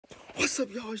What's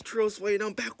up, y'all? It's Trill Sway, and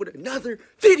I'm back with another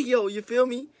video, you feel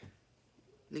me?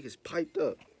 Niggas piped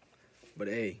up. But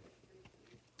hey,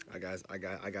 I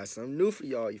got something new for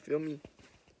y'all, you feel me?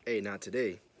 Hey, not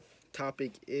today.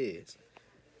 Topic is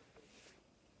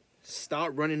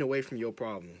stop running away from your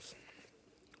problems.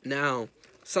 Now,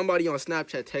 somebody on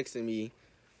Snapchat texted me,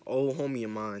 old homie of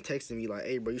mine, texted me like,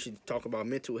 hey bro, you should talk about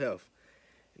mental health.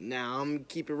 Now, I'm gonna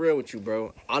keep it real with you,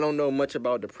 bro. I don't know much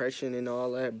about depression and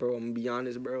all that, bro. I'm gonna be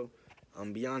honest, bro.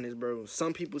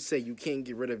 Some people say you can't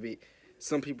get rid of it.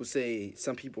 Some people say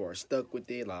some people are stuck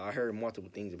with it. Like, I heard multiple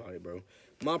things about it, bro.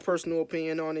 My personal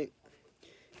opinion on it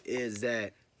is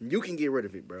that you can get rid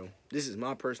of it, bro. This is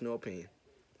my personal opinion.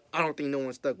 I don't think no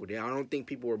one's stuck with it. I don't think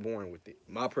people were born with it.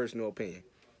 My personal opinion.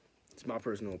 It's my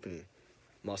personal opinion.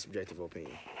 My subjective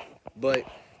opinion. But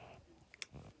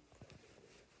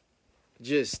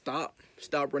just stop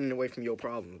running away from your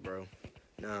problems, bro.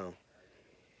 Now,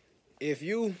 if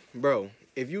you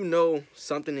know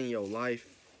something in your life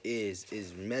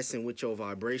is messing with your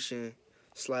vibration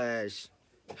 /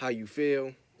 how you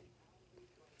feel,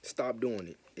 stop doing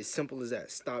it. It's simple as that.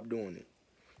 Stop doing it.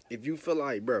 If you feel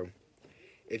like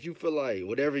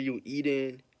whatever you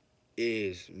eating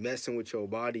is messing with your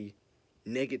body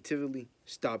negatively,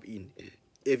 stop eating it.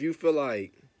 If you feel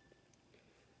like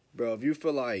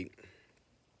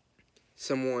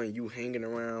someone you hanging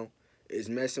around is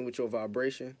messing with your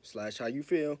vibration / how you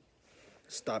feel,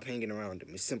 stop hanging around them.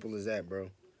 It's simple as that,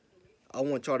 bro. I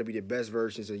want y'all to be the best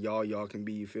versions of y'all can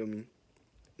be, you feel me?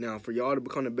 Now, for y'all to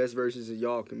become the best versions of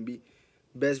y'all can be,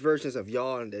 best versions of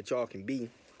y'all that y'all can be,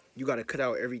 you got to cut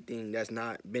out everything that's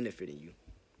not benefiting you.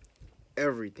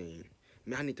 Everything.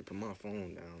 Man, I need to put my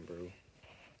phone down, bro.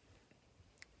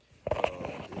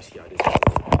 Let me see how this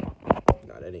works.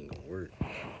 Nah, that ain't gonna work.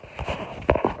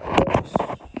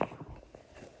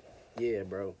 Yeah,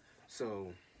 bro.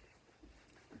 So,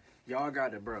 y'all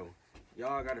gotta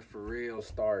for real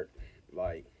start,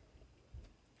 like,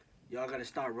 y'all gotta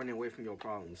stop running away from your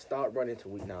problems. Stop running to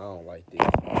weed. Nah, I don't like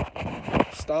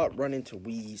this. Stop running to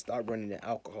weed. Stop running to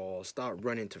alcohol. Stop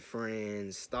running to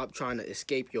friends. Stop trying to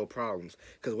escape your problems.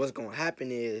 Because what's gonna happen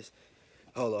is,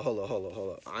 hold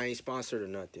up. I ain't sponsored or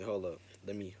nothing. Hold up.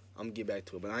 I'm gonna get back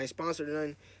to it. But I ain't sponsored or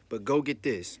nothing. But go get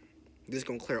this. This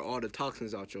gonna clear all the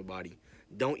toxins out your body.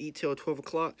 Don't eat till 12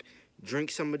 o'clock.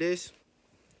 Drink some of this.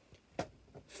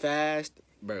 Fast.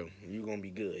 Bro, you gonna be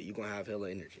good. You gonna have hella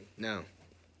energy. Now,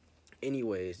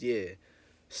 anyways, yeah.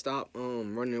 Stop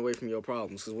running away from your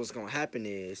problems. Because what's gonna happen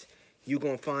is you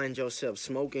gonna find yourself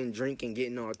smoking, drinking,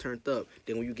 getting all turned up.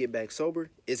 Then when you get back sober,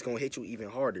 it's gonna hit you even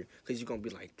harder. Because you're gonna be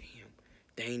like, damn,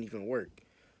 they ain't even work.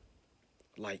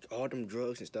 Like, all them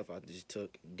drugs and stuff I just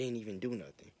took didn't even do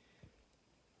nothing.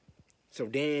 So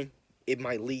then it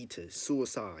might lead to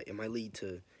suicide. It might lead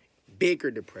to bigger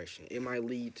depression. It might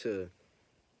lead to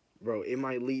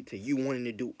you wanting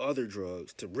to do other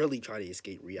drugs to really try to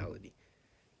escape reality.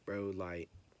 Bro, like,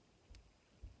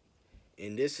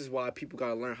 and this is why people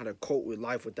gotta learn how to cope with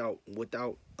life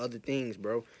without other things,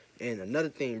 bro. And another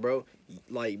thing, bro,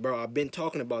 like, bro, I've been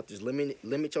talking about this.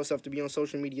 Limit yourself to be on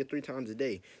social media 3 times a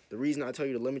day. The reason I tell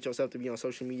you to limit yourself to be on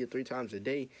social media 3 times a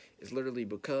day is literally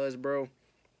because, bro,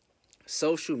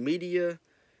 social media,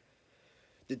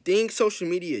 the thing social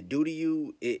media do to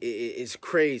you, it's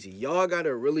crazy. Y'all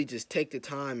gotta really just take the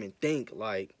time and think,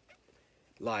 like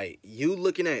you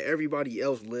looking at everybody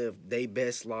else live their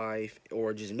best life,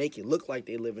 or just make it look like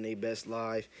they living their best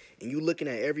life, and you looking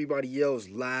at everybody else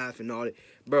laugh and all that.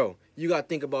 Bro, you gotta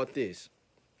think about this.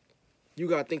 You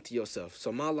gotta think to yourself,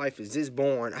 so my life is this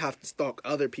boring, I have to stalk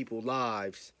other people's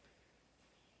lives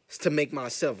to make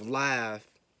myself laugh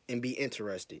and be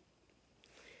interested.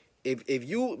 If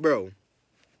you, bro,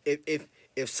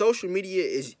 if social media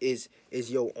is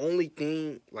your only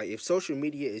thing, like, if social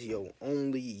media is your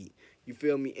only, you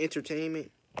feel me,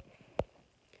 entertainment,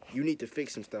 you need to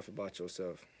fix some stuff about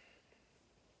yourself.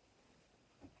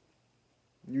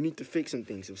 You need to fix some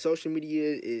things. If social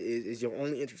media is your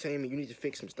only entertainment, you need to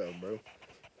fix some stuff, bro.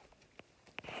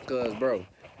 Because, bro,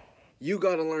 you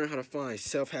gotta learn how to find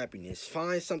self-happiness.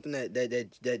 Find something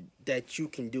that you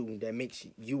can do that makes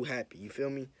you happy. You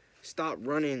feel me? Stop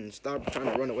running. Stop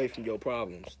trying to run away from your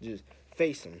problems. Just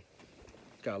face them.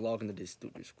 Gotta log into this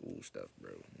stupid school stuff,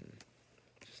 bro.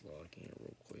 Just log in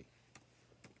real quick.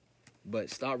 But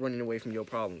stop running away from your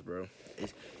problems, bro.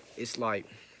 It's like,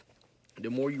 the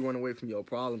more you run away from your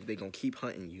problems, they gonna keep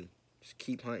hunting you. Just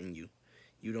keep hunting you.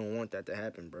 You don't want that to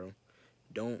happen, bro.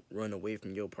 Don't run away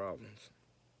from your problems.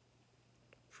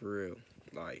 For real.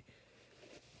 Like,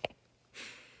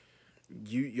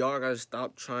 y'all gotta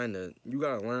stop trying to, you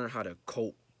gotta learn how to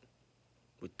cope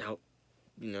without,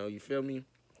 you feel me?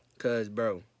 Cause,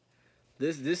 bro,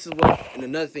 This is what, and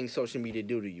another thing social media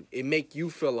do to you. It make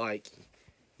you feel like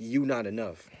you not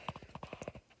enough.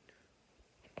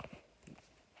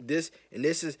 This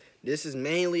is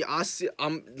mainly, I see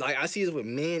this with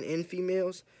men and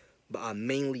females, but I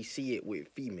mainly see it with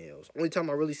females. Only time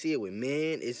I really see it with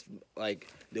men is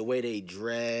like the way they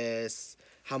dress,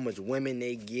 how much women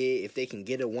they get, if they can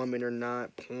get a woman or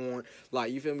not, porn.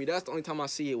 Like, you feel me? That's the only time I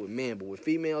see it with men. But with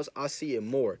females, I see it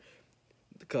more.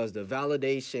 Because the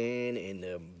validation and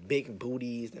the big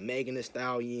booties, the Megan Thee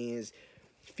Stallions,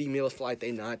 females feel like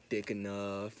they not thick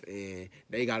enough and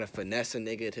they gotta finesse a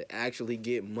nigga to actually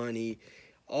get money.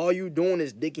 All you doing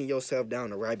is digging yourself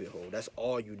down a rabbit hole. That's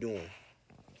all you doing.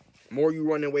 More you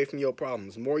running away from your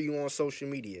problems, more you on social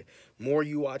media, more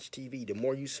you watch TV, the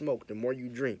more you smoke, the more you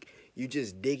drink. You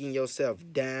just digging yourself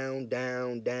down,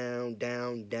 down, down,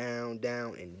 down, down,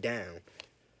 down, and down.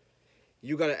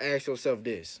 You gotta ask yourself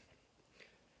this.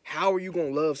 How are you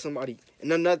gonna love somebody?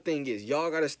 And another thing is,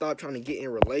 y'all gotta stop trying to get in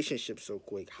relationships so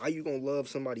quick. How you gonna love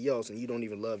somebody else and you don't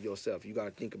even love yourself? You gotta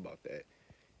think about that.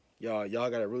 Y'all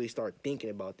gotta really start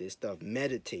thinking about this stuff.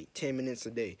 Meditate 10 minutes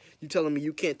a day. You telling me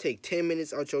you can't take 10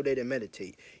 minutes out your day to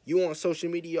meditate? You on social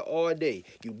media all day.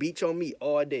 You beat your meat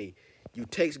all day. You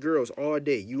text girls all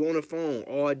day. You on the phone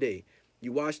all day.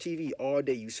 You watch TV all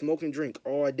day. You smoke and drink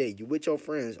all day. You with your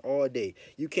friends all day.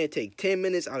 You can't take 10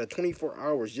 minutes out of 24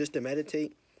 hours just to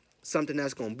meditate? Something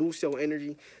that's going to boost your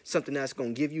energy, something that's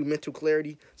going to give you mental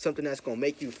clarity, something that's going to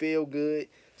make you feel good,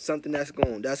 something that's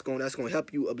going to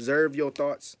help you observe your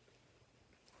thoughts.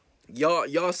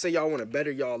 Y'all say y'all want to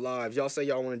better y'all lives. Y'all say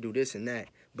y'all want to do this and that,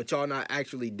 but y'all not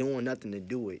actually doing nothing to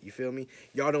do it. You feel me?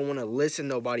 Y'all don't want to listen to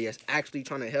nobody that's actually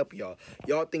trying to help y'all.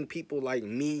 Y'all think people like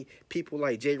me, people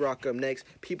like J-Rock Up Next,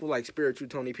 people like Spiritual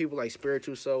Tony, people like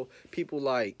Spiritual Soul, people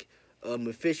like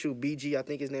official BG, I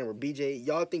think his name, or BJ.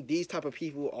 Y'all think these type of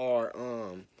people are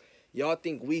y'all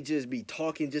think we just be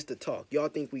talking just to talk. Y'all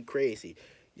think we crazy.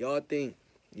 Y'all don't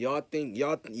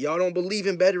believe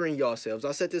in bettering yourselves.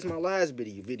 I said this in my last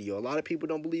video. A lot of people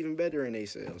don't believe in bettering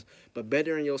themselves, but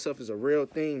bettering yourself is a real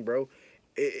thing, bro.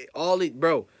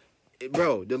 Bro,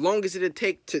 the longest it'll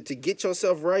take to get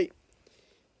yourself right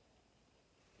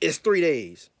is 3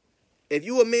 days. If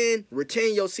you a man,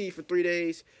 retain your seed for 3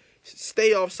 days.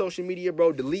 Stay off social media,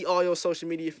 bro. Delete all your social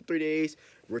media for 3 days.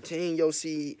 Retain your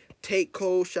seed. Take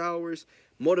cold showers.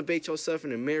 Motivate yourself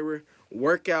in the mirror.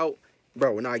 Work out.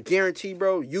 Bro, and I guarantee,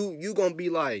 bro, you gonna be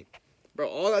like, bro,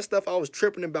 all that stuff I was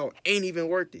tripping about ain't even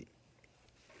worth it.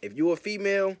 If you a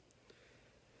female,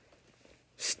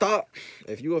 stop.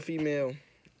 If you a female,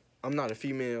 I'm not a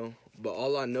female, but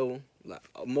all I know, like,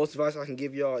 most advice I can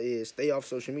give y'all is stay off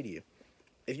social media.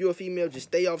 If you're a female, just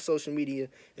stay off social media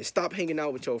and stop hanging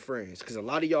out with your friends. Because a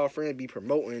lot of y'all friends be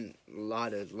promoting a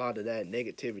lot of that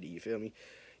negativity, you feel me?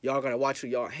 Y'all gotta watch who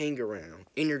y'all hang around.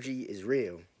 Energy is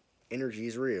real. Energy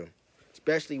is real.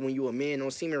 Especially when you a man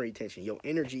on semen retention. Your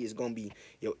energy is gonna be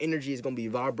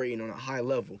vibrating on a high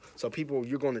level. So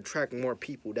you're gonna attract more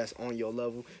people that's on your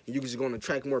level. And you're just gonna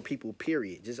attract more people,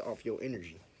 period, just off your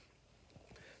energy.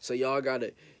 So y'all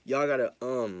gotta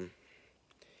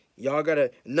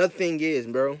another thing is,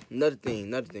 bro, another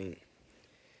thing.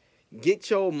 Get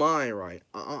your mind right.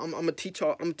 I'm gonna teach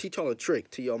y'all a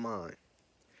trick to your mind.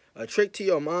 A trick to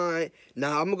your mind.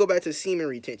 Now I'm gonna go back to semen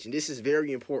retention. This is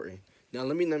very important. Now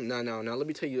let me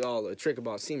tell you all a trick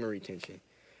about semen retention.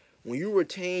 When you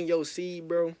retain your seed,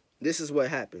 bro, this is what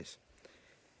happens.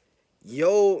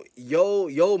 Your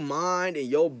mind and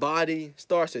your body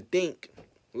starts to think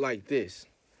like this.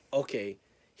 Okay,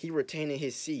 he retaining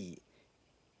his seed.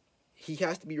 He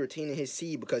has to be retaining his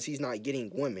seed because he's not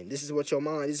getting women. This is what your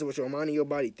mind and your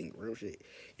body think. Real shit.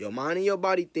 Your mind and your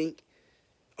body think,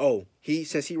 oh,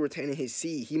 since he retaining his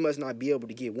seed, he must not be able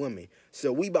to get women.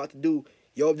 So we about to do,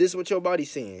 this is what your body's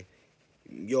saying.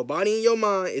 Your body and your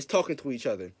mind is talking to each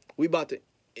other. We about to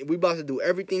do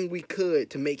everything we could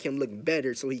to make him look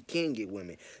better so he can get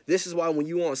women. This is why when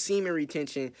you on semen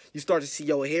retention, you start to see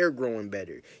your hair growing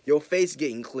better, your face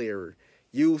getting clearer.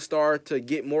 You start to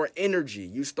get more energy.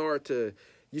 You start to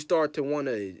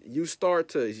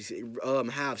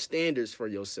have standards for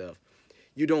yourself.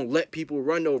 You don't let people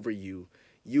run over you.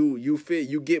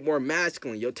 You get more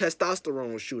masculine. Your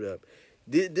testosterone will shoot up.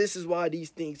 This is why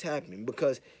these things happen,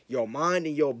 because your mind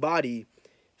and your body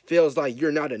feels like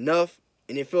you're not enough,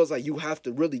 and it feels like you have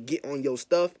to really get on your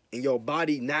stuff, and your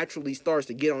body naturally starts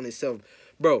to get on itself,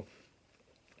 bro.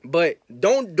 But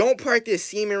don't practice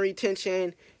semen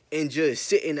retention and just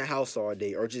sit in the house all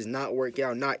day, or just not work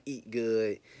out, not eat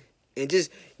good. And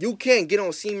you can't get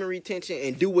on semen retention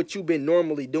and do what you've been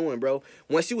normally doing, bro.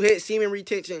 Once you hit semen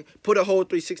retention, put a whole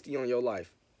 360 on your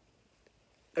life.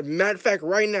 Matter of fact,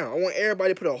 right now, I want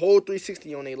everybody to put a whole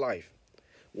 360 on their life.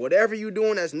 Whatever you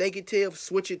doing that's negative,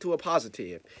 switch it to a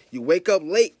positive. You wake up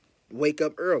late, wake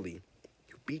up early.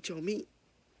 You beat your meat.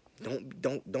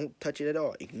 Don't touch it at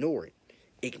all. Ignore it.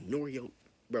 Ignore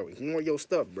your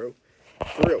stuff, bro.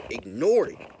 For real, ignore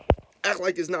it. Act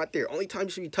like it's not there. Only time you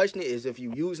should be touching it is if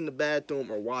you using the bathroom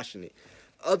or washing it.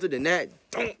 Other than that,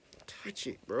 don't touch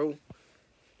it, bro.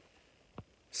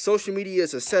 Social media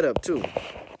is a setup too.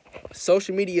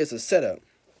 Social media is a setup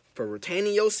for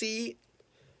retaining your seed,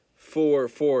 for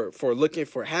looking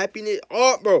for happiness.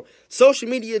 Oh, bro, social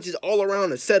media is just all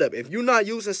around a setup. If you're not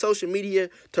using social media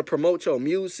to promote your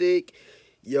music,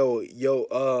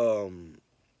 the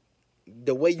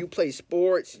way you play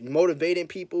sports, motivating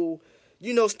people,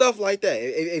 stuff like that.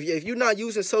 If you're not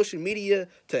using social media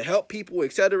to help people,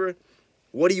 etc.,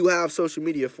 what do you have social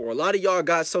media for? A lot of y'all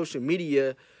got social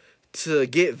media to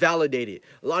get validated.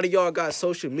 A lot of y'all got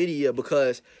social media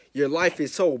because your life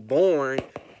is so boring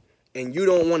and you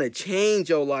don't want to change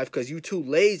your life because you too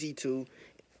lazy to.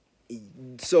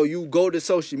 So you go to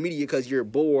social media because you're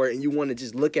bored and you want to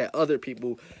just look at other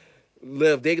people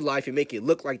live their life and make it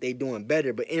look like they doing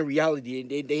better. But in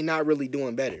reality, they not really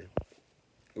doing better.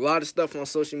 A lot of stuff on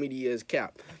social media is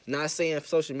cap. Not saying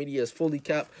social media is fully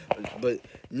cap, but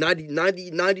 90 to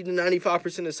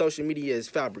 95% of social media is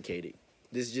fabricated.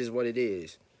 This is just what it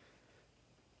is.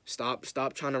 Stop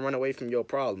trying to run away from your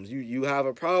problems. You have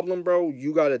a problem, bro.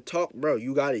 You gotta talk, bro.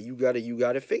 You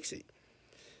gotta fix it.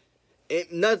 And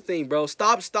another thing, bro.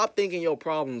 Stop thinking your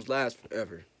problems last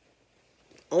forever.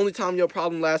 Only time your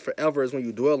problem lasts forever is when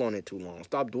you dwell on it too long.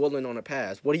 Stop dwelling on the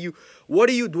past. What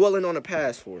are you dwelling on the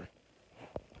past for?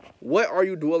 What are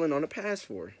you dwelling on the past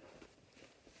for?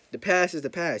 The past is the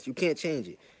past. You can't change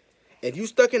it. If you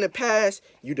stuck in the past,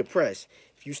 you depressed.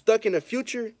 If you stuck in the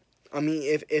future,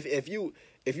 if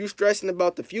you stressing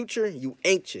about the future, you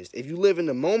anxious. If you live in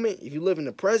the moment, if you live in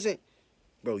the present,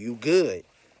 bro, you good.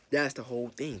 That's the whole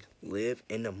thing. Live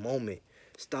in the moment.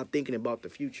 Stop thinking about the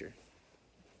future.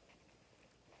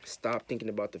 Stop thinking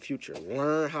about the future.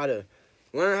 Learn how to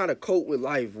cope with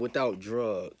life without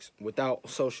drugs, without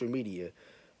social media,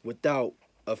 without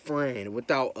a friend,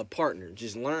 without a partner.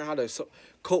 Just learn how to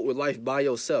cope with life by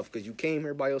yourself, because you came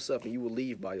here by yourself and you will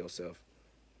leave by yourself.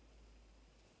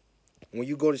 When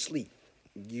you go to sleep,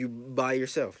 you by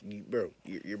yourself.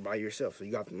 You're by yourself. So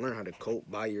you have to learn how to cope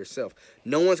by yourself.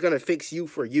 No one's going to fix you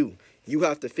for you. You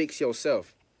have to fix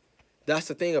yourself. That's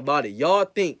the thing about it. Y'all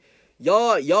think,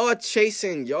 y'all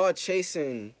chasing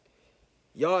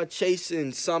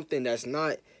something that's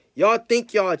not. Y'all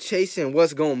think y'all chasing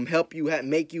what's going to help you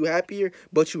make you happier,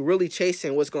 but you really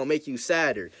chasing what's going to make you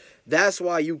sadder. That's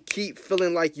why you keep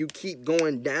feeling like you keep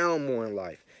going down more in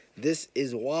life. This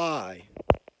is why,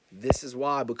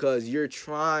 because you're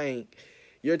trying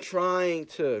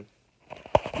to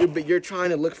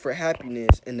look for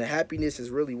happiness, and the happiness is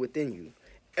really within you.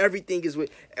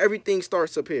 Everything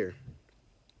starts up here.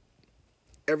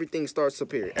 Everything starts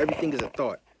up here. Everything is a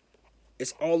thought.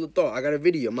 It's all a thought. I got a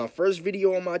video. My first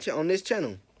video on this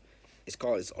channel. It's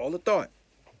called "It's All a Thought,"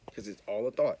 because it's all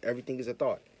a thought. Everything is a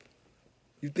thought.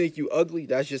 You think you ugly?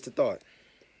 That's just a thought.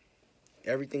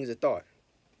 Everything's a thought.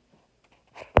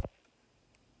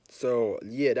 So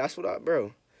yeah, that's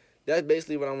bro. That's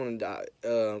basically what I want to die.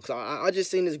 Cause I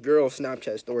just seen this girl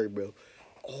Snapchat story, bro.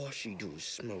 All she do is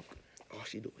smoke. All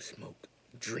she do is smoke,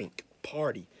 drink,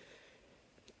 party,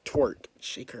 twerk,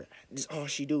 shake her. This is all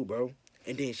she do, bro.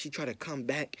 And then she try to come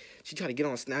back. She try to get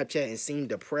on Snapchat and seem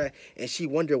depressed. And she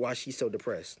wonder why she's so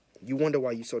depressed. You wonder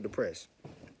why you so depressed.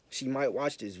 She might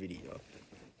watch this video.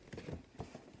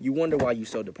 You wonder why you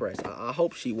so depressed. I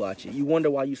hope she watch it. You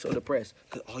wonder why you so depressed.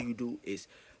 Because all you do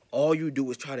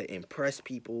is try to impress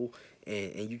people.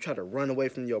 And you try to run away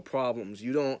from your problems.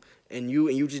 You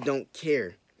just don't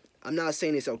care. I'm not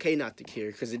saying it's okay not to care.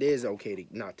 Because it is okay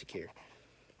not to care.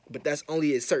 But that's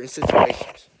only in certain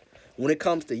situations. When it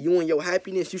comes to you and your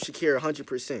happiness, you should care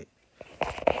 100%.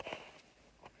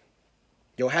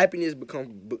 Your happiness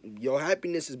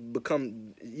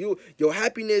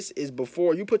is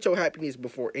before, you put your happiness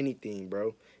before anything,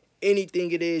 bro.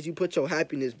 Anything it is, you put your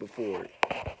happiness before it.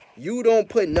 You don't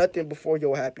put nothing before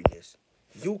your happiness.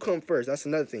 You come first. That's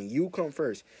another thing. You come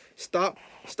first. Stop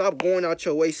going out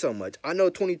your way so much. I know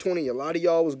 2020, a lot of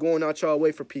y'all was going out your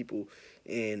way for people.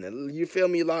 And you feel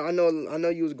me? I know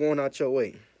you was going out your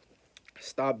way.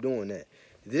 Stop doing that.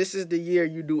 This is the year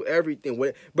you do everything.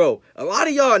 Bro, a lot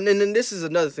of y'all, and then this is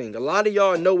another thing. A lot of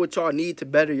y'all know what y'all need to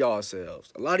better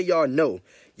yourselves. A lot of y'all know.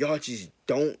 Y'all just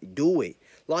don't do it.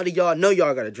 A lot of y'all know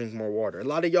y'all gotta drink more water. A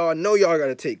lot of y'all know y'all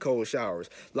gotta take cold showers.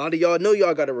 A lot of y'all know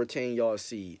y'all gotta retain y'all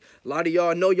seed. A lot of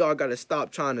y'all know y'all gotta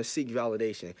stop trying to seek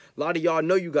validation. A lot of y'all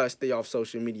know you gotta stay off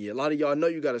social media. A lot of y'all know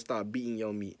you gotta stop beating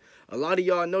your meat. A lot of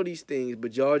y'all know these things,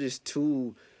 but y'all just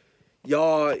too,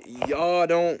 y'all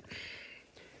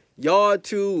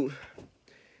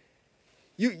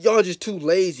just too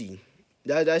lazy.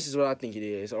 That's just what I think it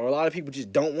is. Or a lot of people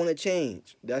just don't want to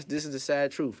change. This is the sad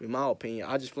truth, in my opinion.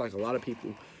 I just feel like a lot of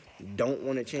people don't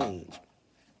want to change.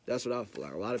 That's what I feel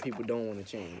like. A lot of people don't want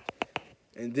to change.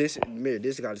 And this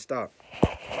got to stop.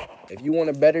 If you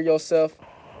want to better yourself,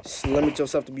 limit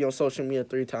yourself to be on social media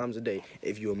 3 times a day.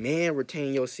 If you're a man,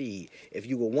 retain your seed. If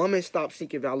you're a woman, stop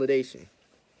seeking validation.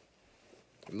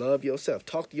 Love yourself.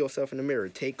 Talk to yourself in the mirror.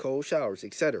 Take cold showers,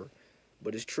 etc.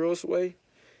 But it's Trill Sway.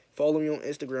 Follow me on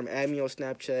Instagram. Add me on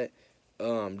Snapchat.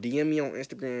 DM me on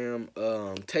Instagram.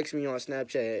 Text me on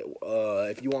Snapchat.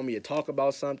 If you want me to talk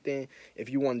about something. If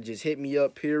you want to just hit me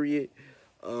up, period.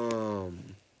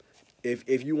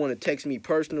 If you want to text me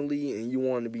personally and you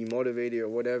want to be motivated or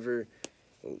whatever,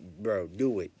 bro,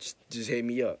 do it. Just hit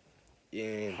me up.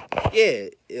 And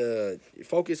yeah,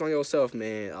 focus on yourself,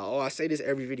 man. I say this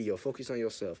every video. Focus on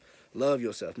yourself. Love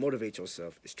yourself. Motivate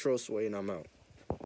yourself. It's Trill Sway, and I'm out.